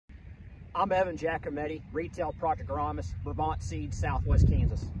I'm Evan Giacometti, Retail Project Agronomist, Brevant Seeds, Southwest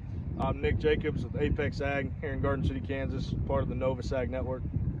Kansas. I'm Nick Jacobs with Apex Ag here in Garden City, Kansas, part of the Novus Ag Network.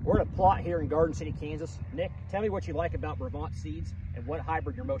 We're at a plot here in Garden City, Kansas. Nick, tell me what you like about Brevant Seeds and what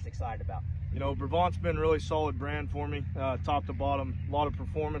hybrid you're most excited about. You know, Brevant's been a really solid brand for me, top to bottom, a lot of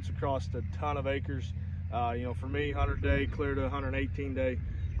performance across a ton of acres. You know, for me, 100 day clear to 118 day,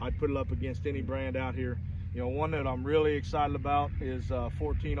 I'd put it up against any brand out here. You know, one that I'm really excited about is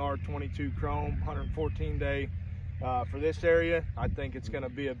 14R22 Chrome, 114 day. For this area, I think it's going to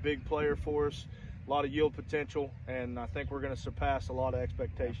be a big player for us, a lot of yield potential, and I think we're going to surpass a lot of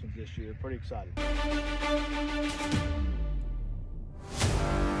expectations this year. Pretty excited.